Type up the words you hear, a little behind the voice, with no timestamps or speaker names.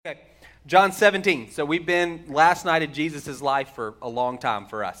John 17. So we've been last night of Jesus' life for a long time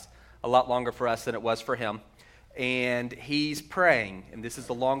for us. A lot longer for us than it was for him. And he's praying. And this is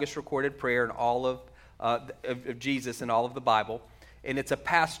the longest recorded prayer in all of Jesus in all of the Bible. And it's a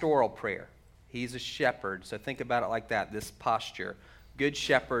pastoral prayer. He's a shepherd. So think about it like that, this posture. Good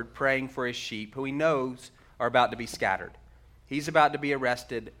shepherd praying for his sheep who he knows are about to be scattered. He's about to be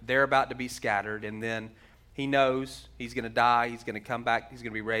arrested. They're about to be scattered. And then he knows he's going to die. He's going to come back. He's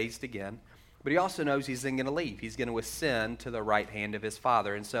going to be raised again. But he also knows he's then going to leave. He's going to ascend to the right hand of his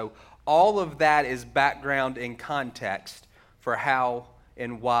Father. And so all of that is background and context for how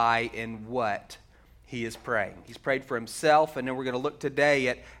and why and what he is praying. He's prayed for himself, and then we're going to look today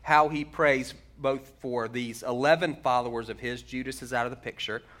at how he prays both for these 11 followers of his. Judas is out of the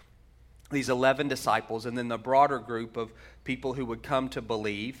picture. These 11 disciples, and then the broader group of people who would come to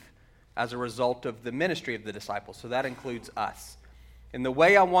believe as a result of the ministry of the disciples. So that includes us. And the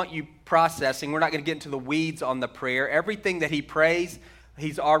way I want you processing, we're not going to get into the weeds on the prayer. Everything that he prays,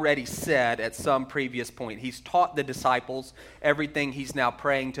 he's already said at some previous point. He's taught the disciples everything he's now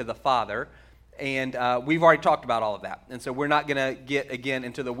praying to the Father. And we've already talked about all of that. And so we're not going to get, again,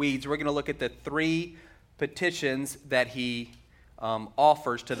 into the weeds. We're going to look at the 3 petitions that he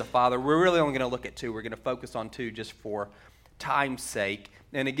offers to the Father. We're really only going to look at 2. We're going to focus on 2 just for time's sake.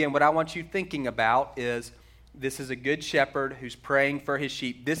 And again, what I want you thinking about is this is a good shepherd who's praying for his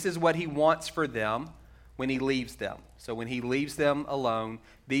sheep. This is what he wants for them when he leaves them. So when he leaves them alone,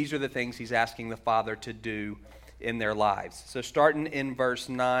 these are the things he's asking the Father to do in their lives. So starting in verse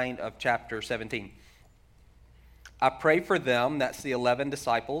 9 of chapter 17. I pray for them, that's the 11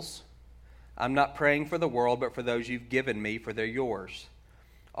 disciples. I'm not praying for the world, but for those you've given me, for they're yours.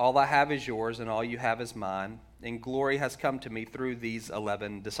 All I have is yours, and all you have is mine, and glory has come to me through these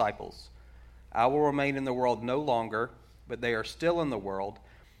 11 disciples. I will remain in the world no longer, but they are still in the world,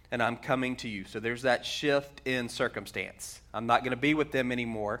 and I'm coming to you. So there's that shift in circumstance. I'm not going to be with them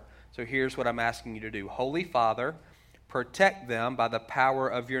anymore. So here's what I'm asking you to do. Holy Father, protect them by the power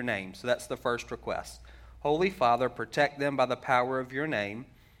of your name. So that's the first request. Holy Father, protect them by the power of your name,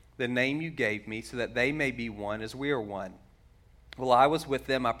 the name you gave me, so that they may be one as we are one. While I was with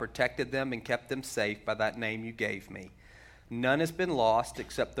them, I protected them and kept them safe by that name you gave me. None has been lost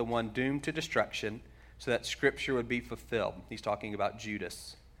except the one doomed to destruction, so that Scripture would be fulfilled. He's talking about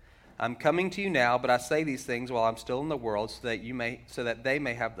Judas. I'm coming to you now, but I say these things while I'm still in the world, so that they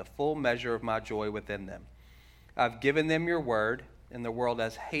may have the full measure of my joy within them. I've given them your word, and the world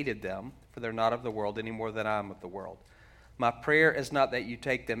has hated them, for they're not of the world any more than I am of the world. My prayer is not that you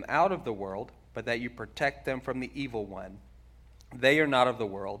take them out of the world, but that you protect them from the evil one. They are not of the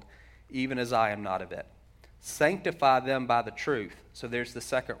world, even as I am not of it. Sanctify them by the truth. So there's the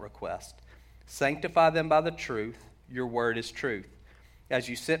second request. Sanctify them by the truth. Your word is truth. As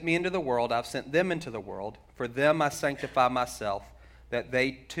you sent me into the world, I've sent them into the world. For them I sanctify myself, that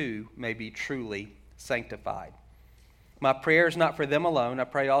they too may be truly sanctified. My prayer is not for them alone. I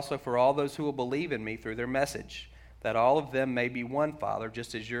pray also for all those who will believe in me through their message, that all of them may be one, Father,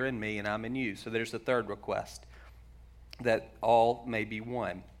 just as you're in me and I'm in you. So there's the third request, that all may be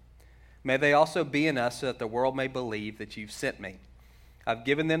one. May they also be in us, so that the world may believe that you've sent me. I've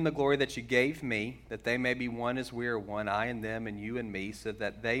given them the glory that you gave me, that they may be one as we are one, I and them and you and me, so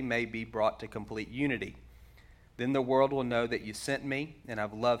that they may be brought to complete unity. Then the world will know that you sent me and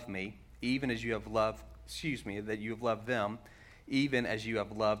have loved me, even as you have loved, that you have loved them, even as you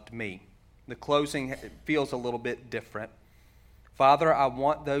have loved me. The closing feels a little bit different. Father, I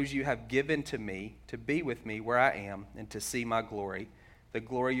want those you have given to me to be with me where I am and to see my glory, the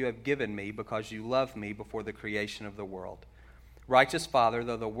glory you have given me because you loved me before the creation of the world. Righteous Father,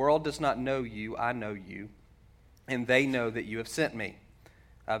 though the world does not know you, I know you, and they know that you have sent me.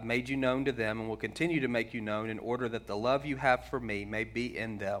 I've made you known to them and will continue to make you known in order that the love you have for me may be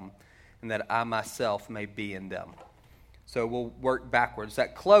in them and that I myself may be in them. So we'll work backwards.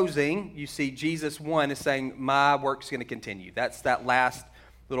 That closing, you see Jesus 1 is saying, my work's going to continue. That's that last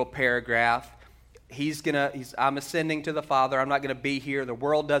little paragraph. I'm ascending to the Father. I'm not going to be here. The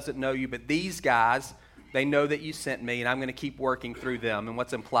world doesn't know you, but these guys, they know that you sent me, and I'm going to keep working through them. And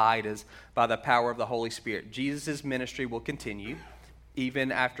what's implied is by the power of the Holy Spirit. Jesus' ministry will continue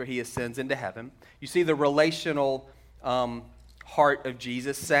even after he ascends into heaven. You see the relational heart of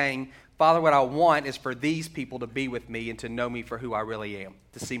Jesus saying, Father, what I want is for these people to be with me and to know me for who I really am,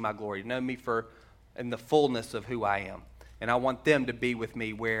 to see my glory, to know me in the fullness of who I am. And I want them to be with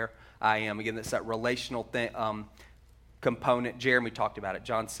me where I am. Again, that's that relational component. Jeremy talked about it,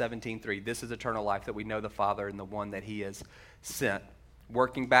 John 17:3. This is eternal life, that we know the Father and the one that he has sent.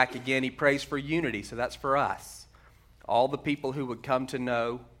 Working back again, he prays for unity, so that's for us. All the people who would come to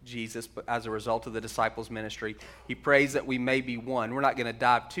know Jesus, but as a result of the disciples' ministry. He prays that we may be one. We're not going to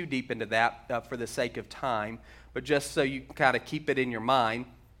dive too deep into that for the sake of time, but just so you can kind of keep it in your mind,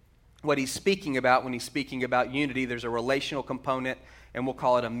 what he's speaking about when he's speaking about unity, there's a relational component, and we'll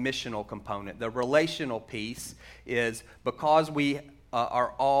call it a missional component. The relational piece is because we've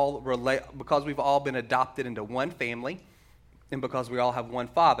all been adopted into one family, and because we all have one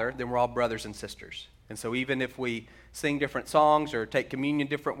Father, then we're all brothers and sisters. And so even if we sing different songs or take communion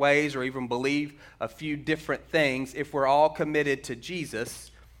different ways or even believe a few different things, if we're all committed to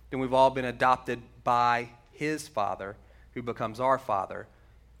Jesus, then we've all been adopted by his Father, who becomes our Father.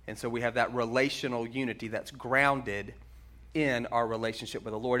 And so we have that relational unity that's grounded in our relationship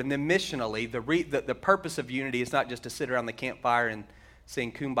with the Lord. And then missionally, the purpose of unity is not just to sit around the campfire and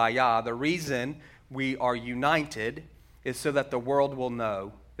sing Kumbaya. The reason we are united is so that the world will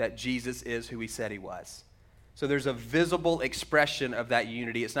know that Jesus is who he said he was. So there's a visible expression of that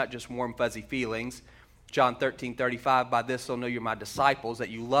unity. It's not just warm, fuzzy feelings. John 13:35, by this they'll know you're my disciples, that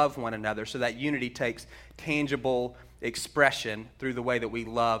you love one another. So that unity takes tangible expression through the way that we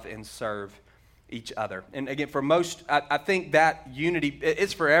love and serve each other. And again, for most, I think that unity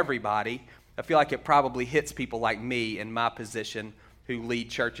is for everybody. I feel like it probably hits people like me in my position who lead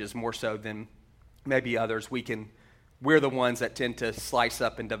churches more so than maybe others. We're the ones that tend to slice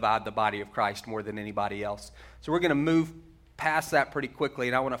up and divide the body of Christ more than anybody else. So we're going to move past that pretty quickly,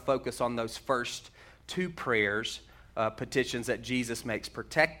 and I want to focus on those first two prayers, petitions that Jesus makes.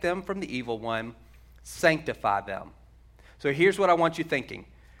 Protect them from the evil one, sanctify them. So here's what I want you thinking.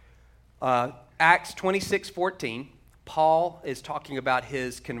 Acts 26:14, Paul is talking about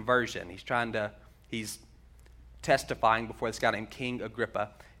his conversion. He's testifying before this guy named King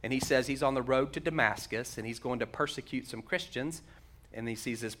Agrippa. And he says he's on the road to Damascus, and he's going to persecute some Christians. And he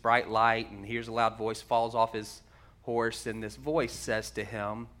sees this bright light, and hears a loud voice, falls off his horse, and this voice says to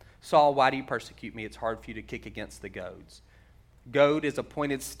him, Saul, why do you persecute me? It's hard for you to kick against the goads. Goad is a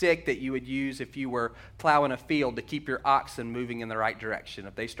pointed stick that you would use if you were plowing a field to keep your oxen moving in the right direction.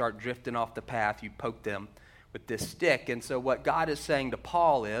 If they start drifting off the path, you poke them with this stick. And so what God is saying to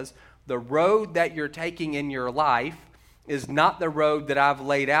Paul is, the road that you're taking in your life is not the road that I've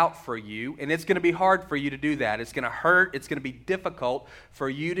laid out for you, and it's going to be hard for you to do that. It's going to hurt. It's going to be difficult for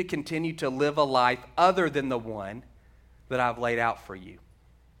you to continue to live a life other than the one that I've laid out for you.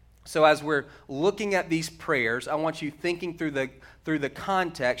 So as we're looking at these prayers, I want you thinking through the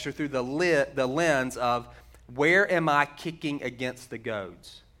context or through the lens of where am I kicking against the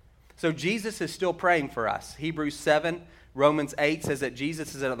goads? So Jesus is still praying for us. Hebrews 7, Romans 8 says that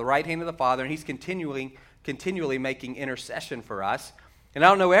Jesus is at the right hand of the Father, and he's continually making intercession for us. And I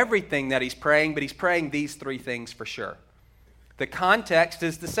don't know everything that he's praying, but he's praying these three things for sure. The context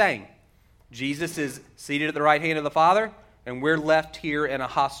is the same. Jesus is seated at the right hand of the Father, and we're left here in a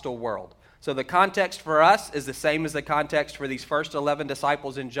hostile world. So the context for us is the same as the context for these first 11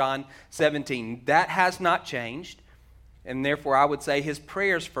 disciples in John 17. That has not changed, and therefore I would say his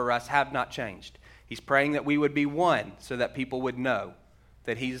prayers for us have not changed. He's praying that we would be one so that people would know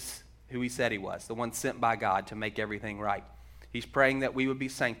that he's who he said he was, the one sent by God to make everything right. He's praying that we would be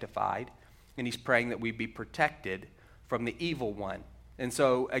sanctified, and he's praying that we be protected from the evil one. And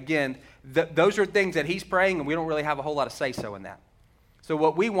so, again, those are things that he's praying, and we don't really have a whole lot of say-so in that. So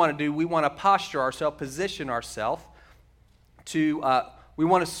what we want to do, we want to posture ourselves, position ourselves to, we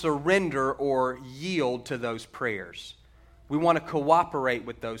want to surrender or yield to those prayers. We want to cooperate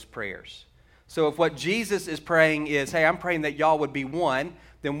with those prayers. So if what Jesus is praying is, hey, I'm praying that y'all would be one,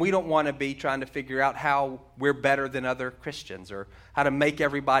 then we don't want to be trying to figure out how we're better than other Christians or how to make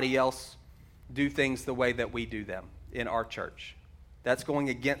everybody else do things the way that we do them in our church. That's going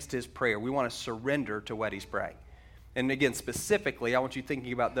against his prayer. We want to surrender to what he's praying. And again, specifically, I want you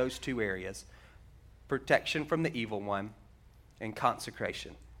thinking about those two areas, protection from the evil one and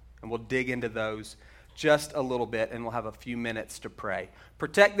consecration. And we'll dig into those just a little bit, and we'll have a few minutes to pray.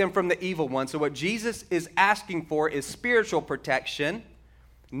 Protect them from the evil one. So what Jesus is asking for is spiritual protection,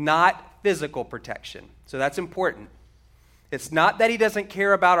 not physical protection. So that's important. It's not that he doesn't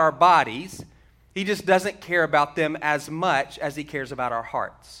care about our bodies. He just doesn't care about them as much as he cares about our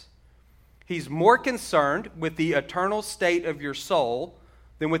hearts. He's more concerned with the eternal state of your soul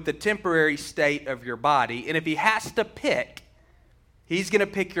than with the temporary state of your body. And if he has to pick, he's going to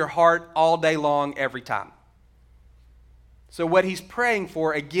pick your heart all day long, every time. So what he's praying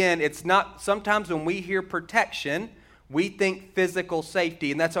for, again, it's not, sometimes when we hear protection, we think physical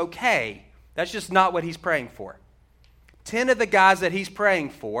safety, and that's okay. That's just not what he's praying for. 10 of the guys that he's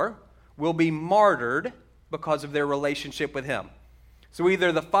praying for will be martyred because of their relationship with him. So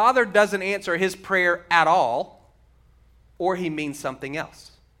either the Father doesn't answer his prayer at all, or he means something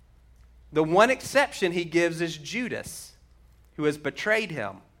else. The one exception he gives is Judas, who has betrayed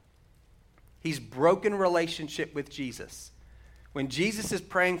him. He's broken relationship with Jesus. When Jesus is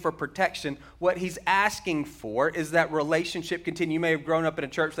praying for protection, what he's asking for is that relationship continue. You may have grown up in a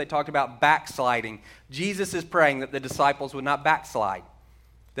church they talked about backsliding. Jesus is praying that the disciples would not backslide,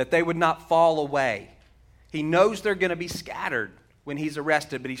 that they would not fall away. He knows they're going to be scattered when he's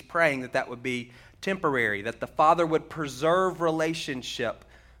arrested, but he's praying that that would be temporary, that the Father would preserve relationship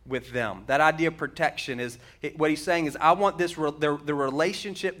with them. That idea of protection is, what he's saying is, I want the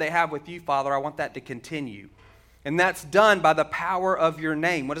relationship they have with you, Father, I want that to continue. And that's done by the power of your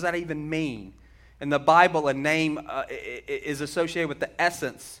name. What does that even mean? In the Bible, a name is associated with the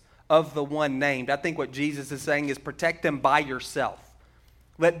essence of the one named. I think what Jesus is saying is protect them by yourself.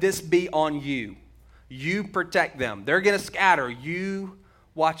 Let this be on you. You protect them. They're going to scatter. You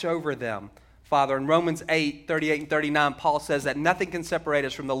watch over them, Father. In Romans 8:38 and 39, Paul says that nothing can separate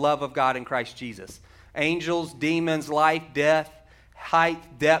us from the love of God in Christ Jesus. Angels, demons, life, death,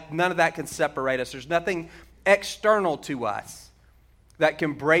 height, depth, none of that can separate us. There's nothing external to us that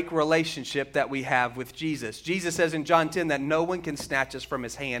can break relationship that we have with Jesus. Jesus says in John 10 that no one can snatch us from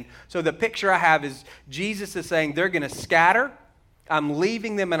his hand. So the picture I have is Jesus is saying they're going to scatter. I'm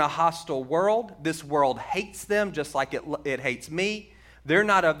leaving them in a hostile world. This world hates them just like it hates me. They're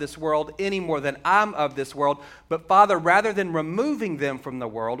not of this world any more than I'm of this world. But Father, rather than removing them from the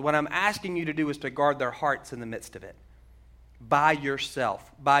world, what I'm asking you to do is to guard their hearts in the midst of it. By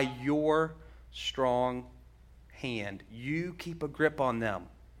yourself, by your strong hand. You keep a grip on them.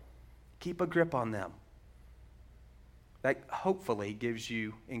 Keep a grip on them. That hopefully gives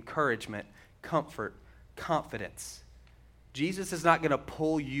you encouragement, comfort, confidence. Jesus is not going to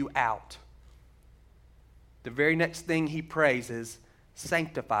pull you out. The very next thing he prays is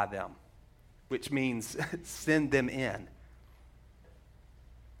sanctify them, which means send them in.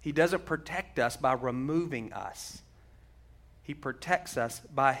 He doesn't protect us by removing us. He protects us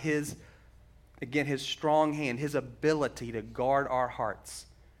by his strong hand, his ability to guard our hearts,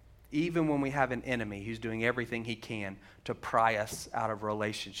 even when we have an enemy who's doing everything he can to pry us out of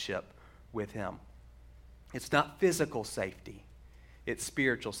relationship with him. It's not physical safety. It's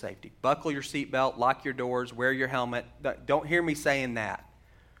spiritual safety. Buckle your seatbelt, lock your doors, wear your helmet. Don't hear me saying that.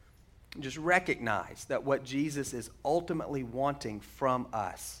 Just recognize that what Jesus is ultimately wanting from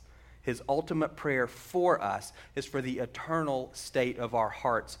us, his ultimate prayer for us, is for the eternal state of our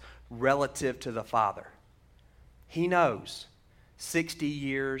hearts relative to the Father. He knows 60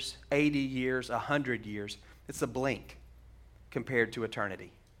 years, 80 years, 100 years, it's a blink compared to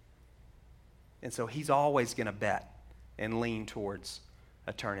eternity. And so he's always going to bet and lean towards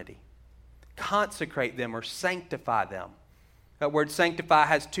eternity. Consecrate them or sanctify them. That word sanctify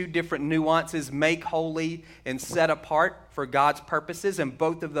has two different nuances, make holy and set apart for God's purposes, and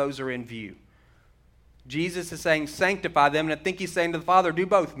both of those are in view. Jesus is saying sanctify them, and I think he's saying to the Father, do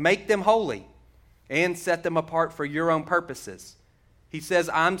both. Make them holy and set them apart for your own purposes. He says,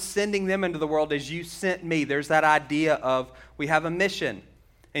 I'm sending them into the world as you sent me. There's that idea of we have a mission.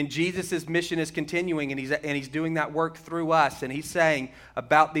 And Jesus' mission is continuing, and he's doing that work through us. And he's saying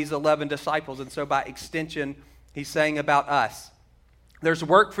about these 11 disciples, and so by extension, he's saying about us. There's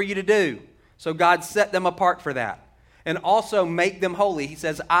work for you to do. So God set them apart for that. And also make them holy. He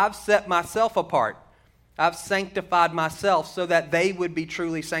says, I've set myself apart. I've sanctified myself so that they would be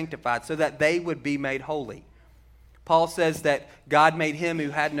truly sanctified, so that they would be made holy. Paul says that God made him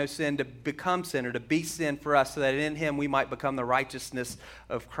who had no sin to become sin, or to be sin for us, so that in him we might become the righteousness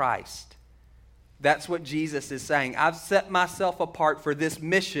of Christ. That's what Jesus is saying. I've set myself apart for this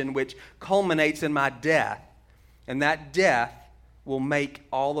mission which culminates in my death. And that death will make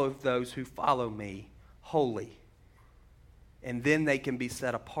all of those who follow me holy. And then they can be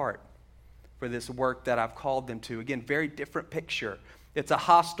set apart for this work that I've called them to. Again, very different picture. It's a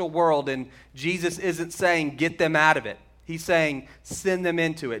hostile world, and Jesus isn't saying, get them out of it. He's saying, send them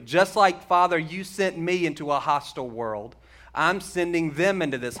into it. Just like, Father, you sent me into a hostile world, I'm sending them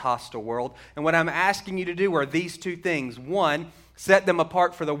into this hostile world. And what I'm asking you to do are these two things. One, set them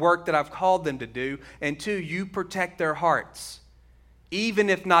apart for the work that I've called them to do. And two, you protect their hearts. Even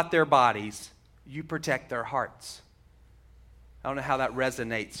if not their bodies, you protect their hearts. I don't know how that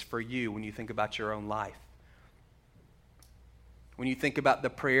resonates for you when you think about your own life. When you think about the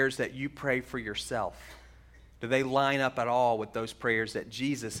prayers that you pray for yourself, do they line up at all with those prayers that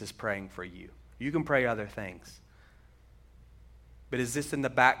Jesus is praying for you? You can pray other things. But is this in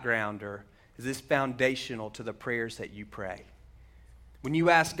the background, or is this foundational to the prayers that you pray? When you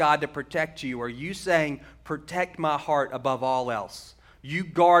ask God to protect you, are you saying, protect my heart above all else? You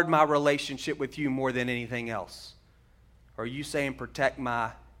guard my relationship with you more than anything else. Or are you saying, protect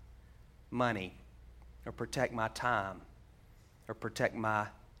my money, or protect my time, or protect my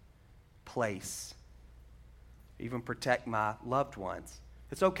place, even protect my loved ones.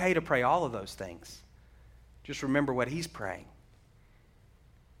 It's okay to pray all of those things. Just remember what he's praying.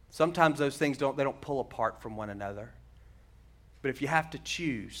 Sometimes those things don't pull apart from one another. But if you have to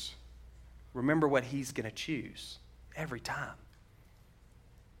choose, remember what he's going to choose every time.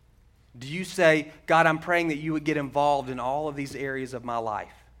 Do you say, God, I'm praying that you would get involved in all of these areas of my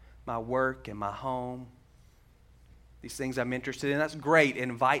life, my work and my home, these things I'm interested in? That's great.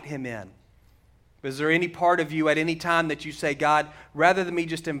 Invite him in. But is there any part of you at any time that you say, God, rather than me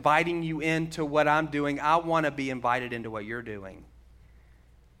just inviting you into what I'm doing, I want to be invited into what you're doing?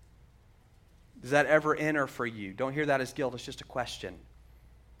 Does that ever enter for you? Don't hear that as guilt. It's just a question.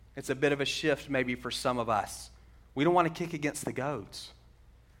 It's a bit of a shift maybe for some of us. We don't want to kick against the goads.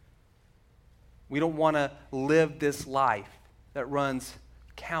 We don't want to live this life that runs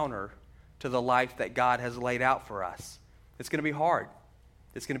counter to the life that God has laid out for us. It's going to be hard.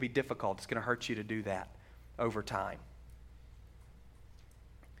 It's going to be difficult. It's going to hurt you to do that over time.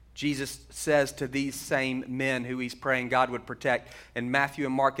 Jesus says to these same men who he's praying God would protect, in Matthew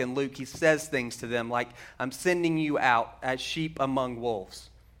and Mark and Luke, he says things to them like, I'm sending you out as sheep among wolves.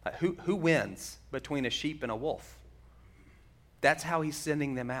 Who wins between a sheep and a wolf? That's how he's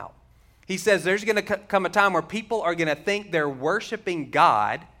sending them out. He says there's going to come a time where people are going to think they're worshiping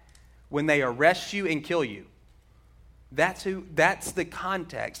God when they arrest you and kill you. That's the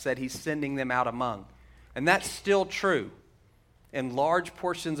context that he's sending them out among. And that's still true in large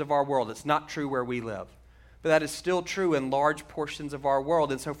portions of our world. It's not true where we live. But that is still true in large portions of our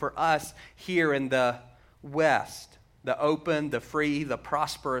world. And so for us here in the West, the open, the free, the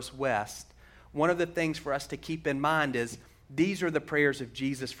prosperous West, one of the things for us to keep in mind is these are the prayers of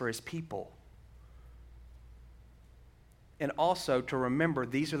Jesus for his people. And also to remember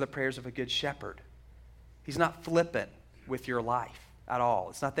these are the prayers of a good shepherd. He's not flippant with your life at all.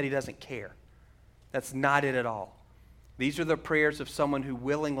 It's not that he doesn't care. That's not it at all. These are the prayers of someone who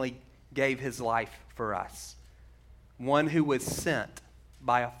willingly gave his life for us. One who was sent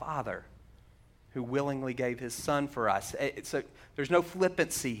by a father who willingly gave his son for us. There's no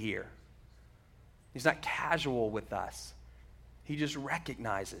flippancy here. He's not casual with us. He just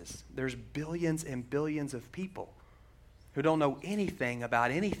recognizes there's billions and billions of people who don't know anything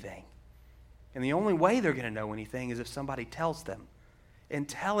about anything. And the only way they're going to know anything is if somebody tells them. And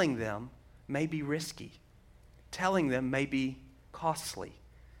telling them may be risky. Telling them may be costly.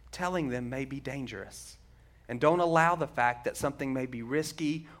 Telling them may be dangerous. And don't allow the fact that something may be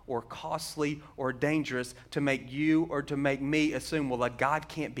risky or costly or dangerous to make you or to make me assume, well, that God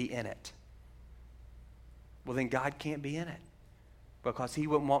can't be in it. Well, then God can't be in it because he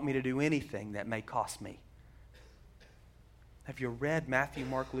wouldn't want me to do anything that may cost me. Have you read Matthew,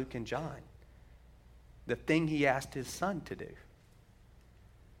 Mark, Luke, and John? The thing he asked his son to do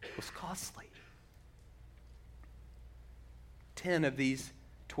was costly. 10 of these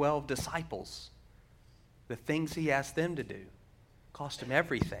 12 disciples, the things he asked them to do cost him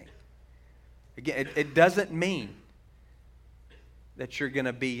everything. Again, it doesn't mean that you're going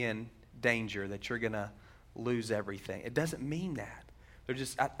to be in danger, that you're going to lose everything. It doesn't mean that.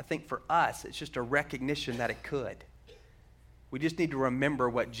 I think for us, it's just a recognition that it could. We just need to remember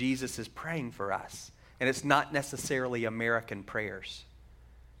what Jesus is praying for us. And it's not necessarily American prayers.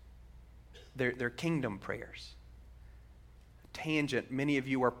 They're kingdom prayers. Tangent, many of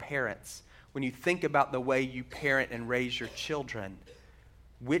you are parents. When you think about the way you parent and raise your children,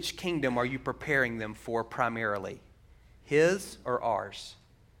 which kingdom are you preparing them for primarily? His or ours?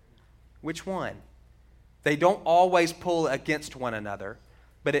 Which one? They don't always pull against one another,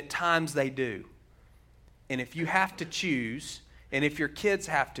 but at times they do. And if you have to choose, and if your kids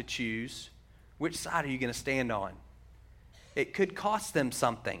have to choose, which side are you going to stand on? It could cost them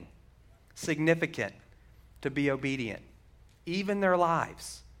something significant to be obedient, even their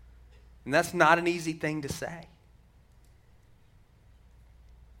lives. And that's not an easy thing to say.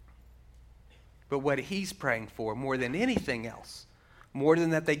 But what he's praying for more than anything else, more than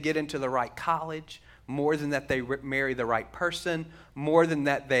that they get into the right college, more than that they marry the right person, more than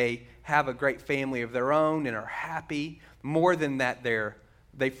that they have a great family of their own and are happy, more than that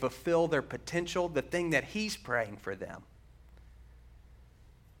they fulfill their potential, the thing that he's praying for them.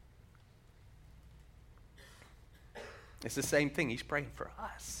 It's the same thing he's praying for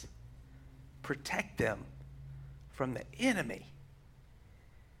us. Protect them from the enemy.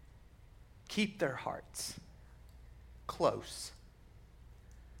 Keep their hearts close.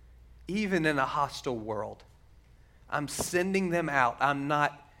 Even in a hostile world, I'm sending them out. I'm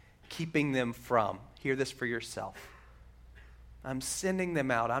not keeping them from. Hear this for yourself. I'm sending them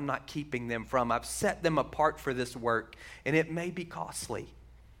out. I'm not keeping them from. I've set them apart for this work. And it may be costly.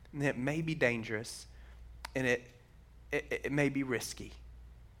 And it may be dangerous. And it may be risky.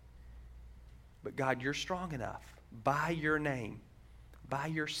 But God, you're strong enough. By your name, by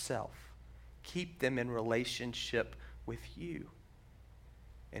yourself, keep them in relationship with you.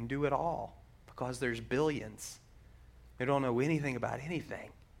 And do it all. Because there's billions. They don't know anything about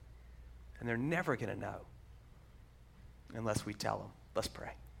anything. And they're never going to know. Unless we tell them. Let's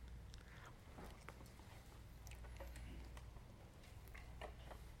pray.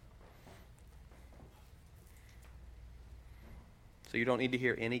 So you don't need to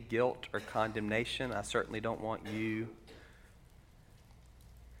hear any guilt or condemnation. I certainly don't want you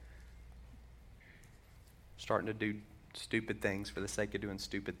starting to do stupid things for the sake of doing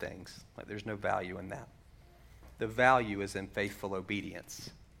stupid things. Like, there's no value in that. The value is in faithful obedience,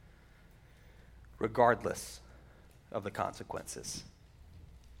 regardless of the consequences.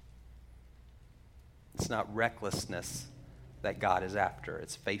 It's not recklessness that God is after.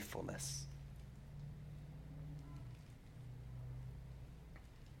 It's faithfulness.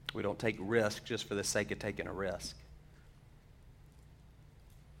 We don't take risk just for the sake of taking a risk.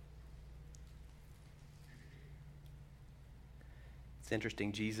 It's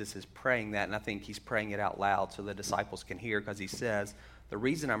interesting, Jesus is praying that, and I think he's praying it out loud so the disciples can hear, because he says, the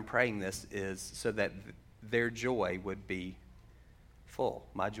reason I'm praying this is so that their joy would be full.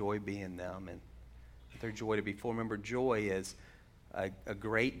 My joy be in them, and their joy to be full. Remember, joy is a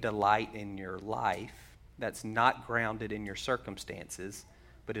great delight in your life that's not grounded in your circumstances,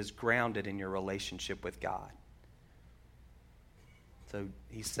 but is grounded in your relationship with God. So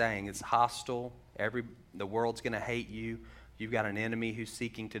he's saying it's hostile. The world's going to hate you. You've got an enemy who's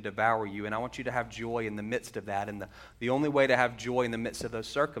seeking to devour you, and I want you to have joy in the midst of that. And the only way to have joy in the midst of those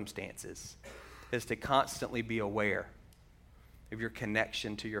circumstances is to constantly be aware of your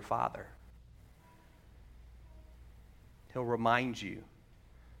connection to your Father. He'll remind you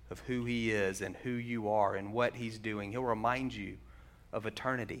of who he is and who you are and what he's doing. He'll remind you of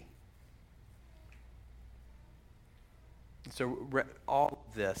eternity. So all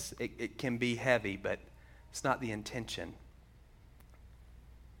of this, it can be heavy, but it's not the intention.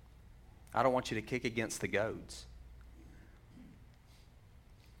 I don't want you to kick against the goads,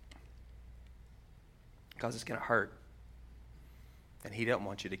 because it's going to hurt. And he doesn't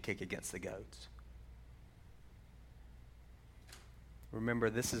want you to kick against the goads. Remember,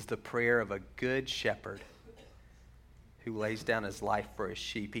 this is the prayer of a good shepherd who lays down his life for his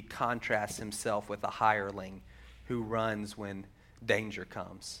sheep. He contrasts himself with a hireling who runs when danger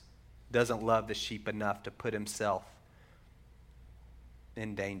comes. Doesn't love the sheep enough to put himself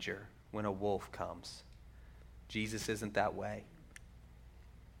in danger when a wolf comes. Jesus isn't that way.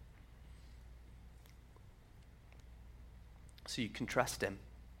 So you can trust him.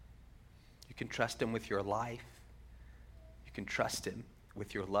 You can trust him with your life. You can trust him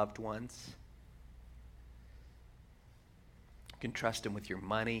with your loved ones. You can trust him with your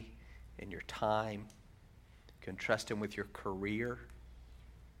money and your time. You can trust him with your career,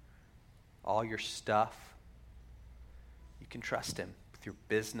 all your stuff. You can trust him with your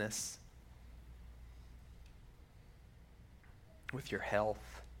business, with your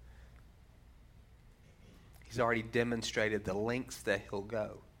health. He's already demonstrated the lengths that he'll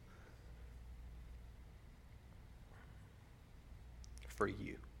go for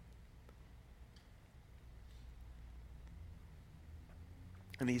you.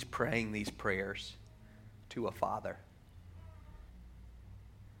 And he's praying these prayers to a Father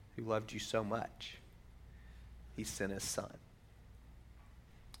who loved you so much, he sent his Son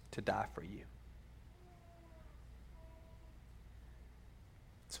to die for you.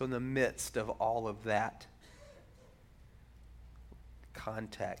 So in the midst of all of that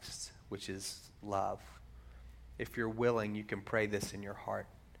context, which is love, if you're willing, you can pray this in your heart.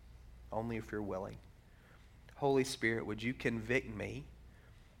 Only if you're willing. Holy Spirit, would you convict me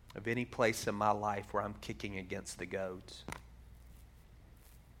of any place in my life where I'm kicking against the goads?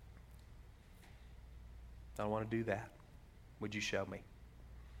 I don't want to do that. Would you show me?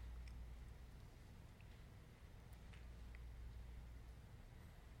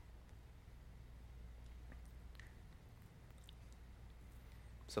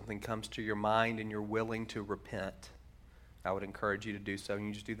 Something comes to your mind and you're willing to repent, I would encourage you to do so. And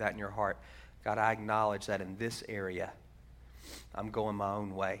you just do that in your heart. God, I acknowledge that in this area, I'm going my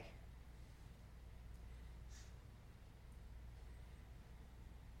own way.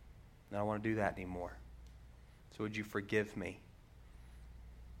 And I don't want to do that anymore. So would you forgive me?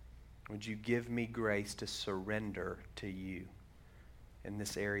 Would you give me grace to surrender to you in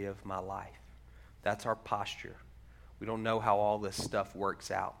this area of my life? That's our posture. We don't know how all this stuff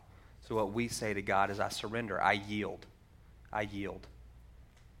works out. So what we say to God is, I surrender. I yield. I yield.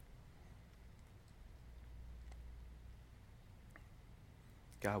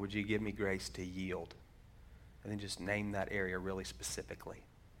 God, would you give me grace to yield? And then just name that area really specifically.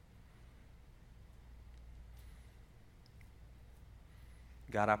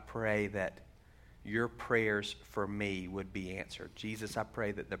 God, I pray that your prayers for me would be answered. Jesus, I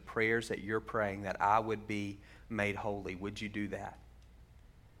pray that the prayers that you're praying, that I would be made holy. Would you do that?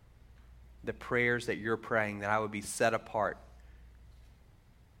 The prayers that you're praying, that I would be set apart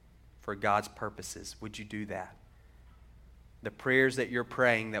for God's purposes. Would you do that? The prayers that you're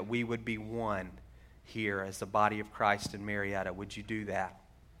praying, that we would be one here as the body of Christ in Marietta. Would you do that?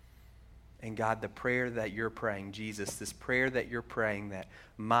 And God, the prayer that you're praying, Jesus, this prayer that you're praying, that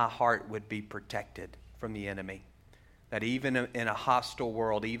my heart would be protected from the enemy. That even in a hostile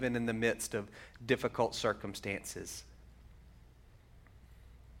world, even in the midst of difficult circumstances,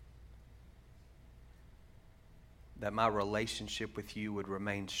 that my relationship with you would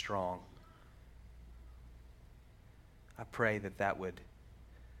remain strong. I pray that that would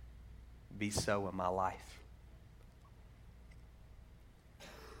be so in my life.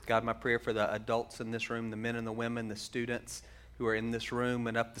 God, my prayer for the adults in this room, the men and the women, the students who are in this room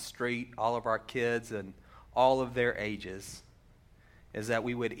and up the street, all of our kids and all of their ages, is that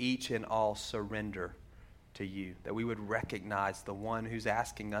we would each and all surrender to you, that we would recognize the one who's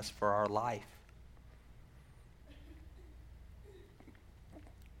asking us for our life.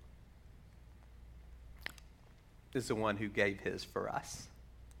 Is the one who gave his for us.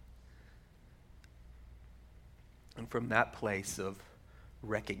 And from that place of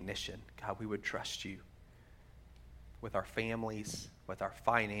recognition, God, we would trust you with our families, with our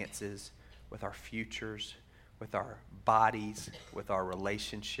finances, with our futures, with our bodies, with our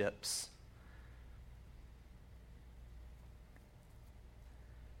relationships.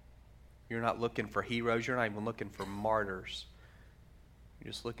 You're not looking for heroes. You're not even looking for martyrs.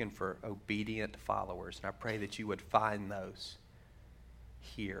 You're just looking for obedient followers. And I pray that you would find those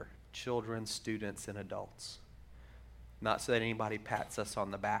here, children, students, and adults. Not so that anybody pats us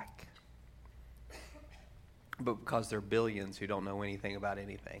on the back, but because they're billions who don't know anything about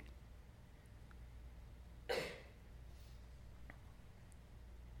anything.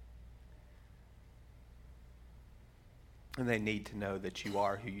 And they need to know that you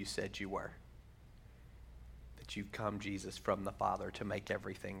are who you said you were. That you've come, Jesus, from the Father to make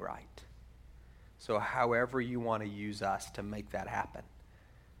everything right. So however you want to use us to make that happen,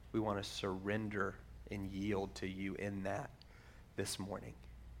 we want to surrender and yield to you in that this morning.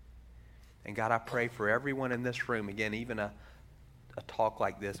 And God, I pray for everyone in this room, again, even a talk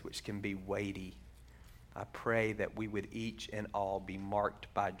like this, which can be weighty, I pray that we would each and all be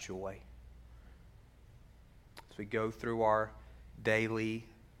marked by joy. As we go through our daily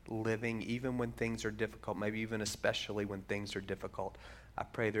living, even when things are difficult, maybe even especially when things are difficult, I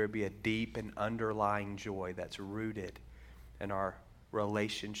pray there would be a deep and underlying joy that's rooted in our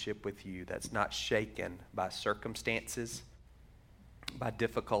relationship with you, that's not shaken by circumstances, by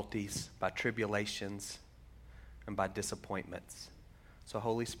difficulties, by tribulations, and by disappointments. So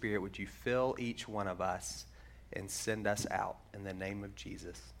Holy Spirit, would you fill each one of us and send us out in the name of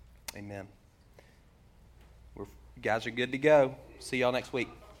Jesus. Amen. You guys are good to go. See y'all next week.